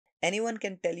Anyone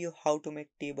can tell you how to make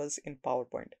tables in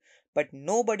PowerPoint, but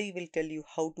nobody will tell you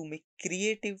how to make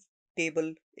creative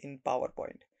table in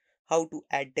PowerPoint. How to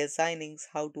add designings,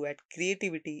 how to add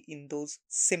creativity in those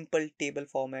simple table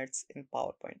formats in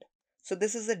PowerPoint. So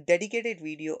this is a dedicated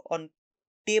video on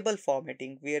table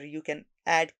formatting where you can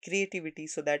add creativity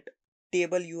so that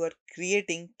table you are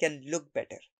creating can look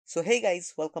better. So hey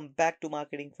guys, welcome back to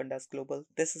Marketing Fundas Global.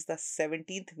 This is the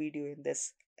 17th video in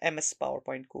this MS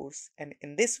PowerPoint course, and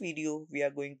in this video we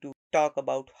are going to talk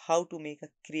about how to make a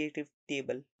creative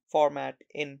table format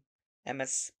in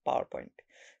MS PowerPoint.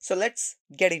 So let's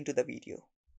get into the video.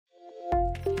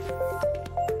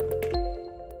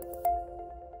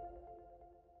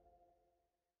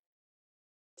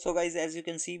 So guys, as you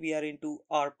can see, we are into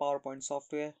our PowerPoint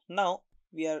software. Now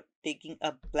we are taking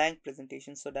a blank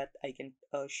presentation so that I can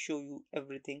show you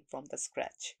everything from the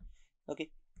scratch. Okay,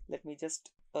 let me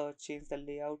just change the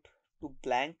layout to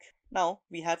blank. Now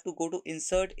we have to go to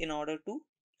insert in order to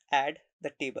add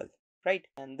the table, right?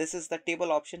 And this is the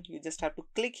table option. You just have to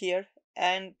click here,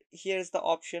 and here is the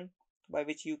option by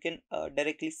which you can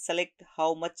directly select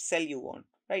how much cell you want,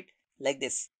 right? Like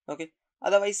this. Okay,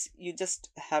 otherwise you just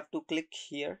have to click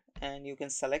here and you can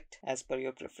select as per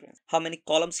your preference how many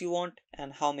columns you want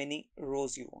and how many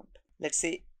rows you want. Let's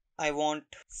say I want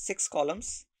 6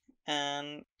 columns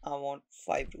and I want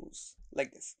 5 rows,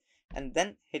 like this, and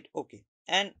then hit OK,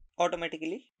 and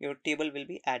automatically your table will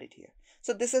be added here.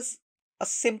 So this is a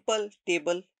simple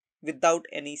table without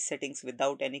any settings,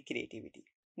 without any creativity.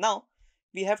 Now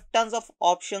we have tons of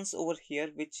options over here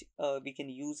which we can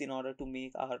use in order to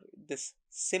make our this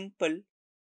simple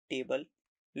table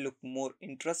look more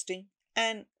interesting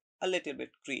and a little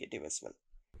bit creative as well.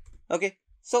 Okay,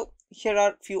 so here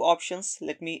are few options.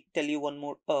 Let me tell you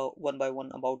one by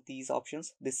one about these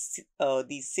options, these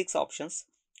 6 options.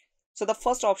 So the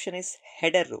first option is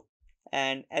header row,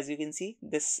 and as you can see,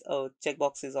 this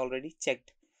checkbox is already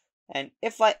checked, and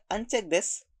if I uncheck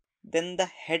this, then the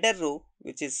header row,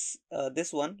 which is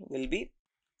this one, will be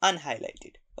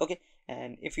unhighlighted. Okay,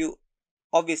 and if you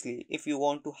obviously if you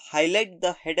want to highlight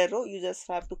the header row, you just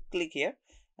have to click here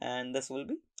and this will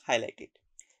be highlighted.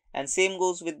 And same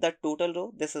goes with the total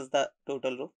row. This is the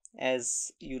total row.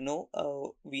 As you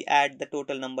know, we add the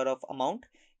total number of amount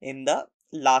in the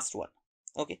last one.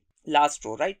 Okay, last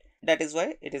row, right? That is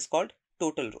why it is called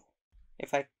total row.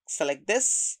 If I select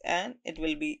this, and it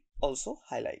will be also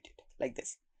highlighted like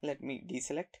this. Let me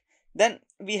deselect. Then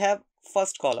we have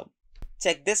first column.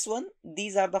 Check this one.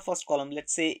 These are the first column.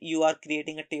 Let's say you are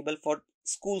creating a table for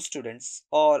school students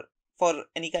or for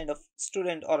any kind of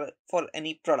student or for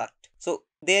any product. So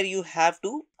there you have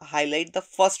to highlight the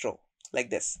first row like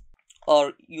this,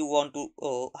 or you want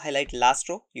to highlight last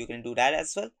row, you can do that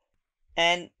as well.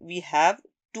 And we have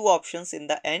two options in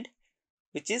the end,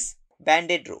 which is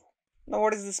banded row. Now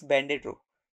what is this banded row?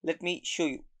 Let me show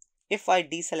you. If I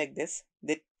deselect this,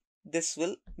 this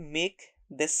will make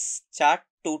this chart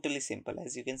totally simple,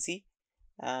 as you can see.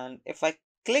 And if I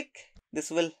click, this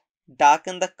will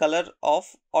darken the color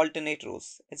of alternate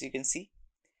rows, as you can see.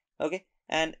 Okay,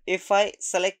 and if I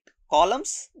select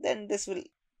columns, then this will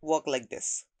work like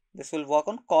this. This will work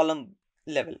on column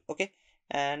level. Okay,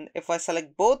 and if I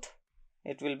select both,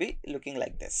 it will be looking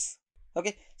like this.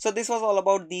 Okay, so this was all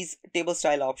about these table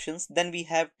style options. Then we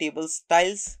have table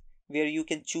styles, where you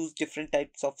can choose different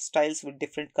types of styles with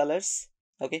different colors.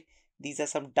 Okay, these are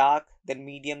some dark, then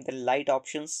medium, then light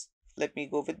options. Let me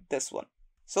go with this one.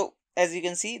 So as you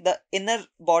can see, the inner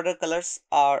border colors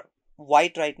are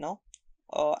white right now.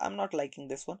 I'm not liking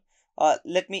this one.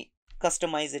 Let me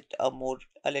customize it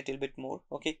a little bit more.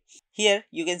 Okay, here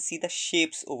you can see the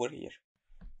shapes over here.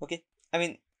 Okay, I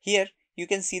mean here you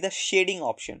can see the shading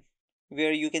option,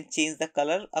 where you can change the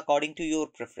color according to your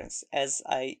preference. As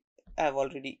I have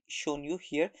already shown you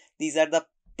here, these are the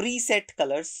preset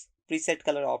colors, preset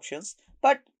color options.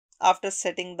 But after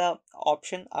setting the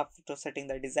option, after setting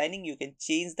the designing, you can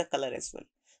change the color as well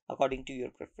according to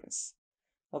your preference.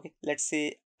 Okay, let's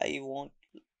say I want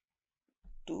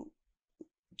to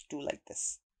do like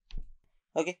this.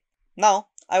 Okay, now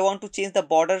I want to change the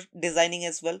border designing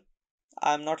as well.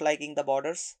 I'm not liking the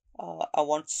borders. I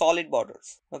want solid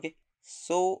borders. Okay,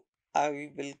 so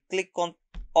I will click on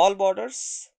all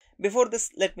borders. Before this,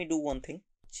 let me do one thing.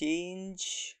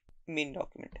 Change main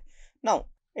document. Now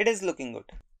it is looking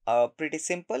good. Pretty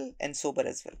simple and sober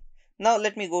as well. Now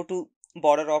let me go to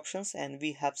border options, and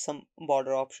we have some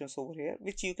border options over here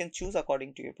which you can choose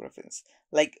according to your preference.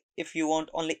 Like if you want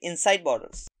only inside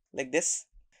borders, like this,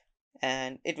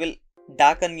 and it will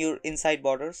darken your inside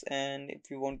borders. And if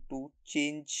you want to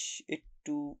change it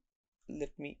to,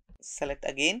 let me select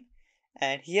again,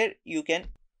 and here you can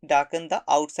darken the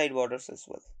outside borders as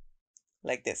well,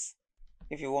 like this.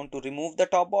 If you want to remove the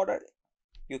top border,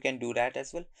 you can do that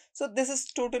as well. So this is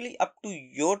totally up to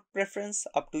your preference,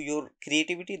 up to your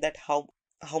creativity, that how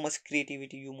much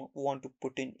creativity you want to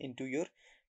put in into your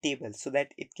table so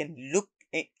that it can look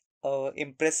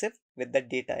impressive with the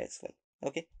data as well.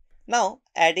 Okay, now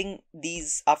adding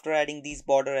these, after adding these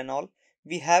border and all,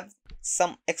 we have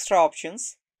some extra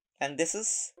options, and this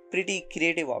is pretty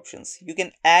creative options. You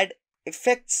can add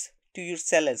effects to your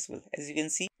cell as well. As you can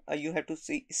see, you have to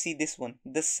see this one,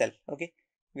 this cell. Okay,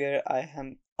 where I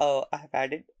have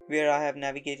added, where I have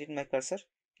navigated my cursor.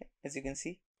 As you can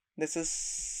see, this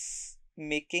is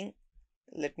making,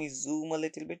 let me zoom a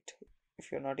little bit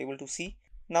if you're not able to see.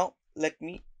 Now let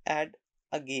me add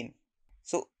again.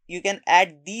 So you can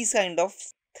add these kind of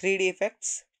 3D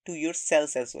effects to your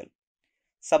cells as well,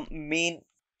 some main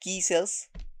key cells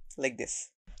like this.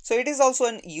 So it is also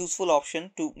an useful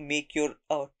option to make your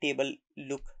table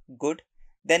look good.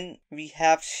 Then we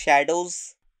have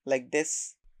shadows like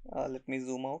this. Let me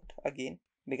zoom out again,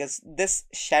 because this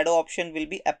shadow option will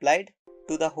be applied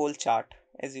to the whole chart,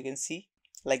 as you can see,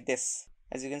 like this.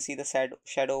 As you can see the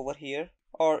shadow over here,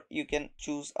 or you can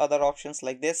choose other options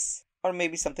like this, or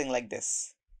maybe something like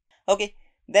this. Okay,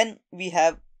 then we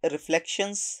have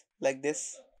reflections like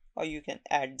this, or you can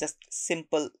add just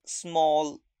simple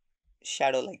small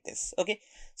shadow like this. Okay,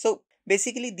 so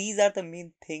basically these are the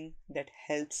main thing that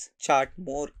helps chart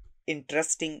more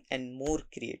interesting and more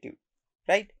creative,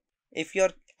 right? If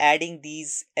you're adding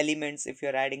these elements, if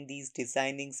you're adding these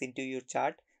designings into your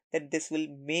chart, then this will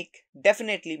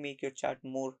definitely make your chart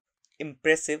more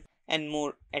impressive and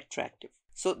more attractive.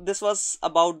 So this was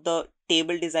about the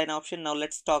table design option. Now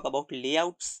let's talk about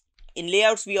layouts. In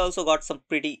layouts, we also got some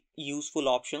pretty useful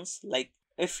options, like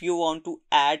if you want to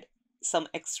add some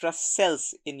extra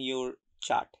cells in your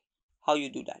chart, how you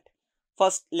do that.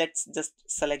 First, let's just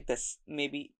select this.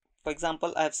 Maybe, for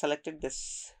example, I have selected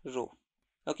this row.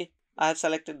 Okay, I have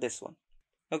selected this one.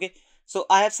 Okay, so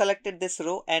I have selected this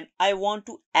row and I want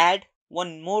to add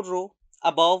one more row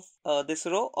above this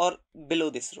row or below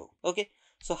this row. Okay,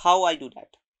 so how I do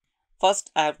that?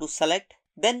 First I have to select,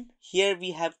 then here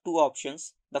we have two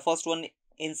options. The first one,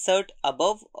 insert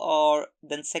above, or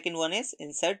then second one is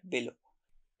insert below.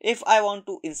 If I want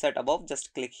to insert above,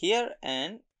 just click here,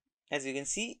 and as you can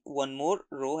see, one more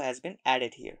row has been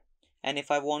added here. And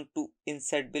if I want to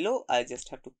insert below, I just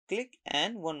have to click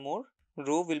and one more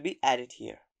row will be added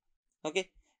here.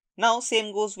 Okay, now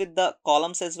same goes with the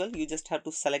columns as well. You just have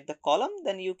to select the column,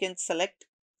 then you can select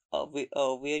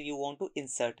where you want to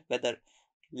insert, whether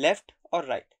left or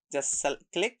right. Just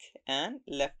click and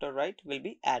left or right will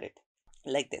be added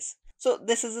like this. So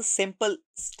this is a simple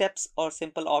steps or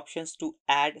simple options to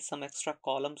add some extra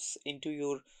columns into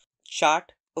your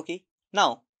chart. Okay,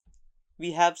 now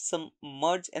we have some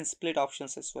merge and split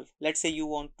options as well. Let's say you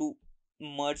want to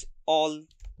merge all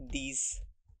these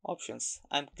options.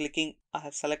 I'm clicking, I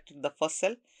have selected the first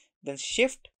cell, then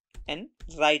shift and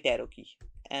right arrow key,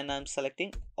 and I'm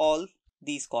selecting all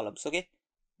these columns. Okay,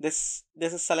 this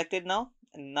is selected now,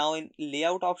 and now in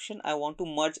layout option I want to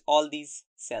merge all these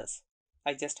cells.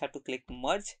 I just have to click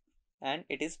merge and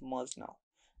it is merged now.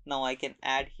 Now I can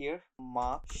add here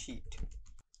mark sheet,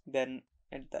 then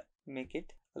make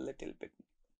it a little bit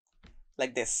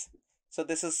like this. So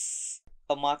this is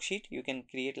a mark sheet you can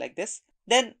create like this.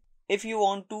 Then if you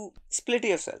want to split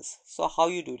your cells, so how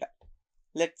you do that?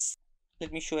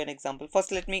 Let me show an example.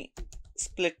 First let me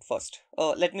split first,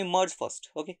 let me merge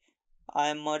first. Okay, I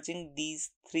am merging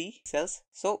these three cells,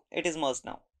 so it is merged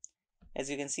now. As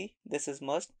you can see, this is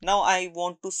merged. Now I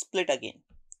want to split again.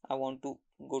 I want to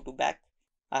go to back.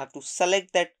 I have to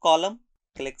select that column,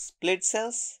 click split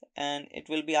cells, and it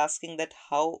will be asking that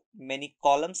how many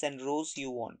columns and rows you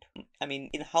want. I mean,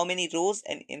 in how many rows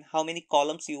and in how many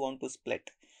columns you want to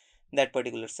split that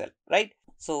particular cell, right?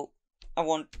 So I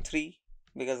want 3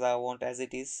 because I want as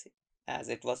it is, as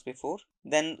it was before.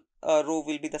 Then a row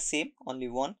will be the same, only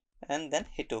 1, and then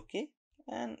hit OK,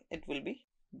 and it will be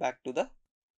back to the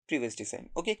previous design.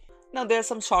 Okay, now there are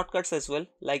some shortcuts as well,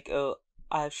 like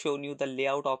I have shown you the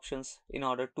layout options in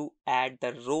order to add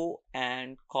the row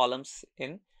and columns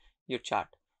in your chart.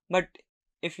 But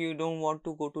if you don't want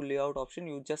to go to layout option,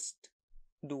 you just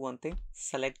do one thing,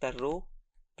 select the row,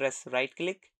 press right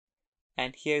click,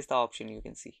 and here's the option you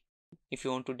can see. If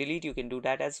you want to delete, you can do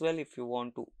that as well. If you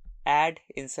want to add,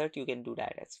 insert, you can do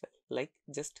that as well. Like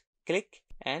just click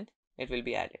and it will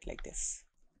be added like this.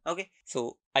 Okay,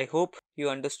 so I hope you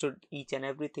understood each and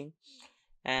everything,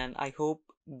 and I hope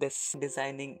this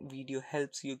designing video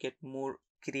helps you get more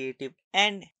creative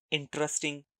and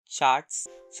interesting charts.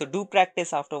 So do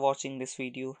practice after watching this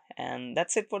video, And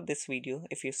that's it for this video.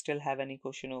 If you still have any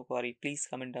question or query, please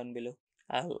comment down below.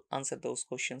 I'll answer those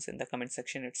questions in the comment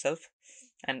section itself.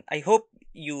 And I hope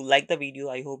you like the video.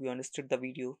 I hope you understood the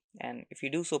video. And if you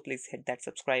do so, please hit that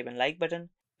subscribe and like button.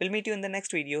 We'll meet you in the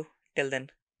next video. Till then,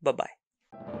 bye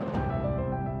bye.